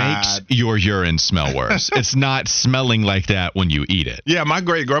not. It makes your urine smell worse. It's not smelling like that when you eat it. Yeah, my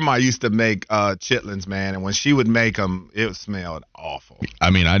great-grandma used to make chitlins, man, and when she would make them, it smelled awful. I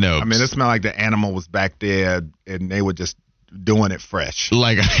mean, I know. I mean, it smelled like the animal was back there, and they were just doing it fresh.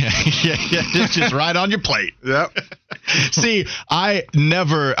 Like, it's just right on your plate. Yep. See, I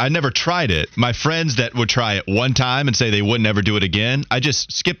never tried it. My friends that would try it one time and say they would never do it again, I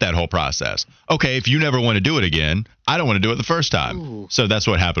just skipped that whole process. Okay, if you never want to do it again, I don't want to do it the first time. Ooh. So that's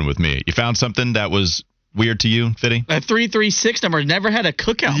what happened with me. You found something that was weird to you, Fitty? That 336 number never had a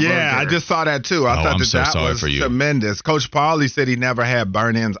cookout burger. Yeah, I just saw that too. I thought that was tremendous. Coach Paulie said he never had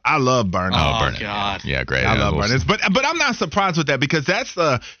burn-ins. I love burn-ins. Oh, burn-in. God. Yeah, great. I love burn-ins. But I'm not surprised with that because that's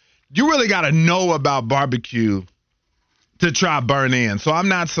you really got to know about barbecue to try burn-in. So I'm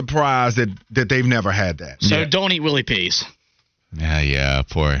not surprised that they've never had that. So don't eat Willie Peas. Yeah,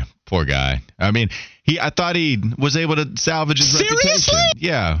 poor guy. I mean, I thought he was able to salvage his reputation.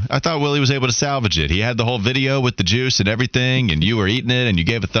 Yeah, I thought Willie was able to salvage it. He had the whole video with the juice and everything, and you were eating it, and you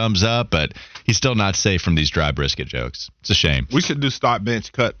gave a thumbs up, but he's still not safe from these dry brisket jokes. It's a shame. We should do start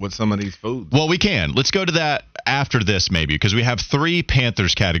bench cut with some of these foods. Well, we can. Let's go to that after this maybe, because we have 3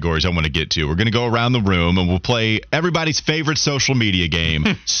 Panthers categories I want to get to. We're going to go around the room, and we'll play everybody's favorite social media game,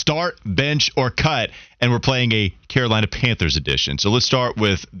 start, bench, or cut, and we're playing a Carolina Panthers edition. So let's start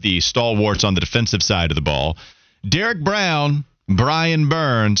with the stalwarts on the defensive side of the ball. Derek Brown, Brian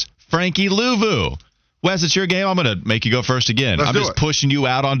Burns, Frankie Louvu. Wes, it's your game. I'm going to make you go first again. I'm just pushing you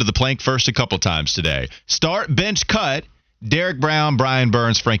out onto the plank first a couple times today. Start, bench, cut, Derek Brown, Brian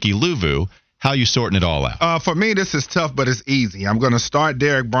Burns, Frankie Louvu. How you sorting it all out? For me, this is tough, but it's easy. I'm going to start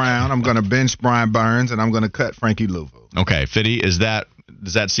Derek Brown. I'm going to bench Brian Burns, and I'm going to cut Frankie Louvu. Okay, Fitty, does that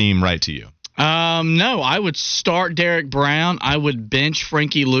seem right to you? No, I would start Derek Brown. I would bench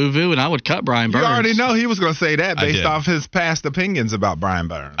Frankie Louvu, and I would cut Brian Burns. You already know he was going to say that based off his past opinions about Brian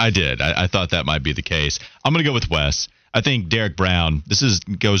Burns. I did. I thought that might be the case. I'm going to go with Wes. I think Derek Brown,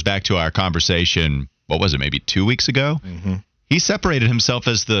 goes back to our conversation, what was it, maybe 2 weeks ago? Mm-hmm. He separated himself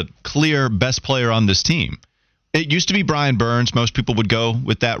as the clear best player on this team. It used to be Brian Burns. Most people would go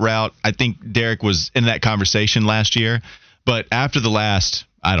with that route. I think Derek was in that conversation last year. But after the last,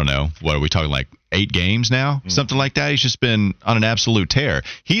 I don't know, what are we talking, like 8 games now? Mm-hmm. Something like that. He's just been on an absolute tear.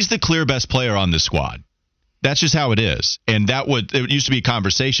 He's the clear best player on this squad. That's just how it is. And it used to be a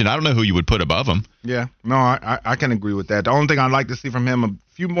conversation. I don't know who you would put above him. Yeah. No, I can agree with that. The only thing I'd like to see from him, a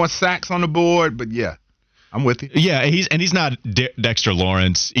few more sacks on the board, but yeah. I'm with you. Yeah, he's not Dexter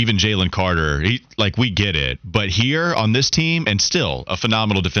Lawrence, even Jalen Carter. We get it. But here on this team, and still a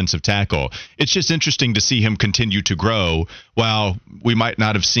phenomenal defensive tackle, it's just interesting to see him continue to grow while we might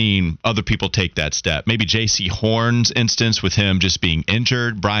not have seen other people take that step. Maybe J.C. Horn's instance with him just being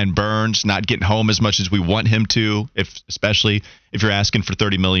injured, Brian Burns not getting home as much as we want him to, especially if you're asking for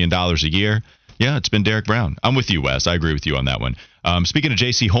 $30 million a year. Yeah, it's been Derek Brown. I'm with you, Wes. I agree with you on that one. Speaking of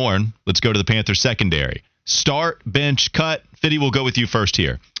J.C. Horn, let's go to the Panthers secondary. Start, bench, cut. Fitty, we'll go with you first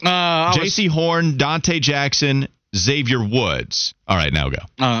here. J.C. Horn, Dante Jackson, Xavier Woods. All right, now go.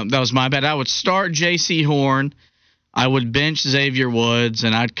 That was my bad. I would start J.C. Horn. I would bench Xavier Woods,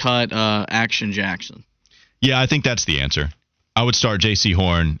 and I'd cut Action Jackson. Yeah, I think that's the answer. I would start J.C.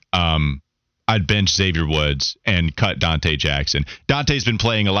 Horn. I'd bench Xavier Woods and cut Dante Jackson. Dante's been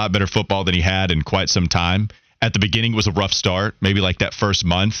playing a lot better football than he had in quite some time. At the beginning was a rough start, maybe like that first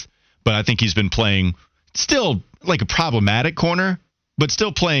month. But I think he's been playing still like a problematic corner, but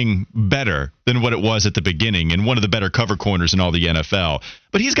still playing better than what it was at the beginning and one of the better cover corners in all the NFL.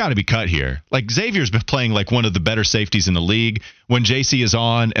 But he's got to be cut here. Like, Xavier's been playing like one of the better safeties in the league. When JC is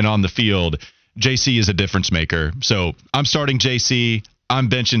on and on the field, JC is a difference maker. So I'm starting JC. I'm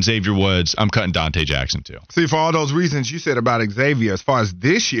benching Xavier Woods. I'm cutting Dante Jackson too. See, for all those reasons you said about Xavier, as far as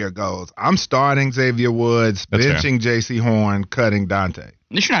this year goes, I'm starting Xavier Woods, benching J.C. Horn, cutting Dante. At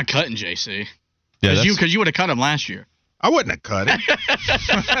least you're not cutting JC. Yeah, because you would have cut him last year. I wouldn't have cut it.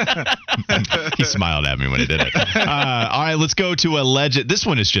 He smiled at me when he did it. All right, let's go to a legend. This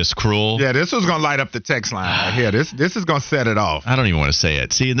one is just cruel. Yeah, this was going to light up the text line right here. This is going to set it off. I don't even want to say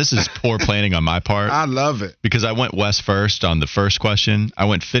it. See, and this is poor planning on my part. I love it. Because I went Wes first on the first question. I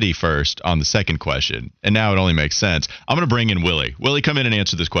went Fitty first on the second question. And now it only makes sense. I'm going to bring in Willie. Willie, come in and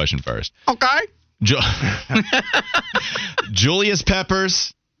answer this question first. Okay. Julius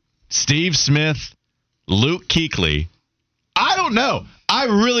Peppers, Steve Smith, Luke Kuechly. I don't know. I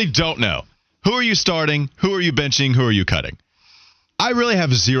really don't know. Who are you starting? Who are you benching? Who are you cutting? I really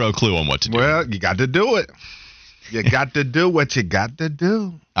have zero clue on what to do. Well, you got to do it. You got to do what you got to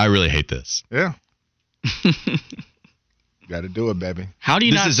do. I really hate this. Yeah. Got to do it, baby. How do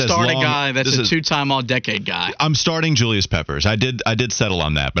you not start a guy that's a two-time All-Decade guy? I'm starting Julius Peppers. I did settle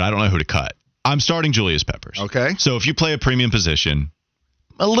on that, but I don't know who to cut. I'm starting Julius Peppers. Okay. So if you play a premium position,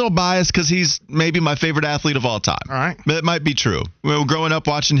 a little biased because he's maybe my favorite athlete of all time. All right. But it might be true. Well, growing up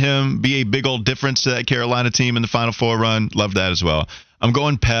watching him be a big old difference to that Carolina team in the Final Four run, love that as well. I'm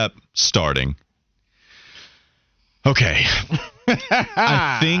going Pep starting. Okay.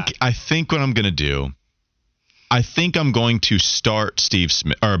 I think what I'm going to do, I think I'm going to start Steve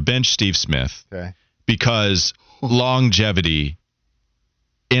Smith or bench Steve Smith because longevity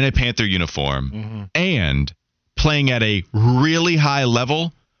in a Panther uniform and playing at a really high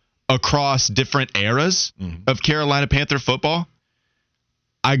level across different eras of Carolina Panther football.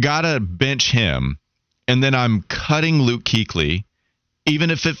 I got to bench him, and then I'm cutting Luke Kuechly, even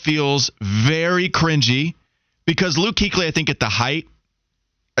if it feels very cringy, because Luke Kuechly, I think at the height,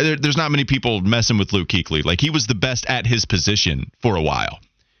 there's not many people messing with Luke Kuechly. Like, he was the best at his position for a while.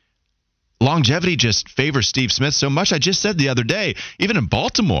 Longevity just favors Steve Smith so much. I just said the other day, even in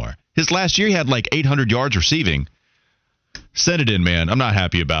Baltimore, his last year he had like 800 yards receiving. Send it in, man. I'm not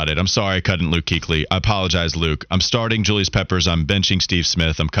happy about it. I'm sorry I cut in Luke Kuechly. I apologize, Luke. I'm starting Julius Peppers. I'm benching Steve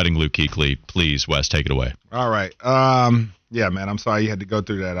Smith. I'm cutting Luke Kuechly. Please, Wes, take it away. All right. Yeah, man, I'm sorry you had to go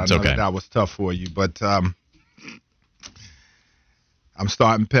through that. I know that was tough for you, but I'm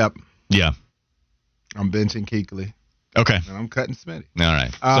starting Pep. Yeah. I'm benching Kuechly. Okay. And I'm cutting Smitty. All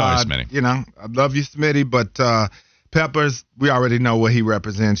right. Sorry, Smitty. You know, I love you, Smitty, but Peppers, we already know what he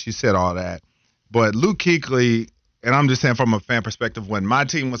represents. You said all that. But Luke Kuechly, and I'm just saying from a fan perspective, when my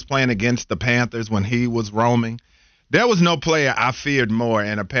team was playing against the Panthers, when he was roaming, there was no player I feared more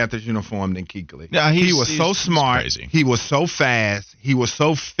in a Panthers uniform than Kuechly. Yeah, he was so smart. Crazy. He was so fast. He was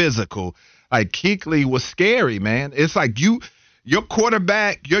so physical. Like, Kuechly was scary, man. It's like your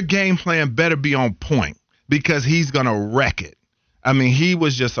quarterback, your game plan better be on point because he's going to wreck it. I mean, he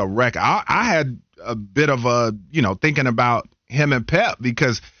was just a wreck. I had a bit of a, thinking about him and Pep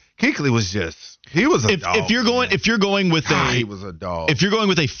because Kuechly was just, he was a dog. If you're going with he was a dog. If you're going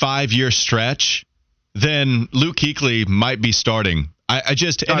with a 5-year stretch, then Luke Kuechly might be starting.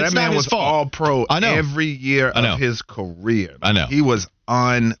 That man was all pro every year of his career. I know. He was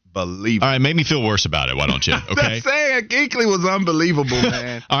unbelievable. All right, make me feel worse about it. Why don't you? Okay. I'm saying Kuechly was unbelievable,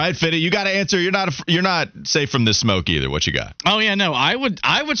 man. All right, Fitty, you got to answer. You're not safe from this smoke either. What you got? Oh yeah, no. I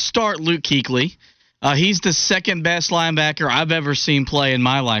would start Luke Kuechly. He's the second best linebacker I've ever seen play in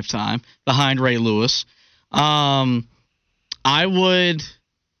my lifetime, behind Ray Lewis. I would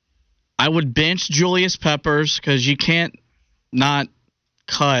bench Julius Peppers because you can't not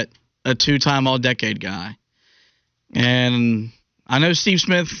cut a two-time All-Decade guy. And I know Steve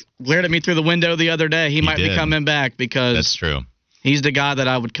Smith glared at me through the window the other day. He might be coming back because that's true. He's the guy that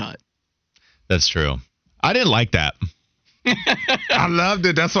I would cut. That's true. I didn't like that. I loved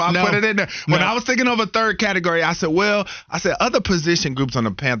it. That's why I put it in there. When I was thinking of a third category, I said, other position groups on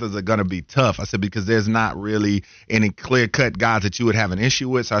the Panthers are going to be tough. I said, because there's not really any clear-cut guys that you would have an issue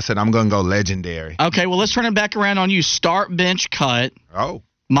with. So I said, I'm going to go legendary. Okay, well, let's turn it back around on you. Start, bench, cut. Oh.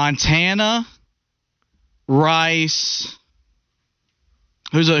 Montana, Rice.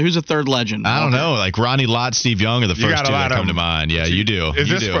 Who's a third legend? I don't know. Like Ronnie Lott, Steve Young are the first two that come to mind. Yeah, you do. Is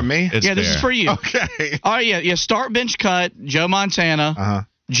this for me? This is for you. Okay. All right, yeah. Start, bench, cut. Joe Montana,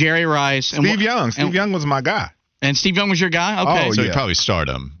 Jerry Rice, Steve Young. Steve Young was my guy. And Steve Young was your guy. Okay, so you probably start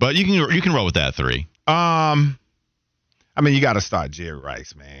him, but you can roll with that 3. I mean, you got to start Jerry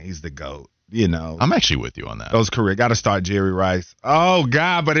Rice, man. He's the GOAT. I'm actually with you on that. Those career. Got to start Jerry Rice. Oh,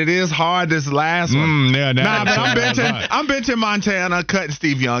 God, but it is hard, this last one. But I'm benching Montana, cutting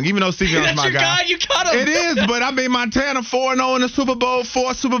Steve Young, even though Steve Young's my guy. You cut him. It is, but I mean, Montana 4-0 in the Super Bowl,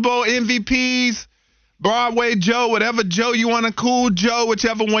 4 Super Bowl MVPs, Broadway Joe, whatever Joe you want to cool Joe,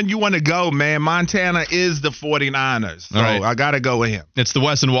 whichever one you want to go, man. Montana is the 49ers. So I got to go with him. It's the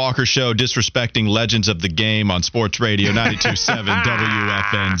Wes and Walker Show, disrespecting legends of the game on Sports Radio 92.7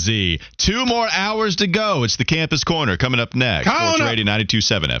 WFNZ. 2 more hours to go. It's the Campus Corner coming up next. Sports Radio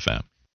 92.7 FM.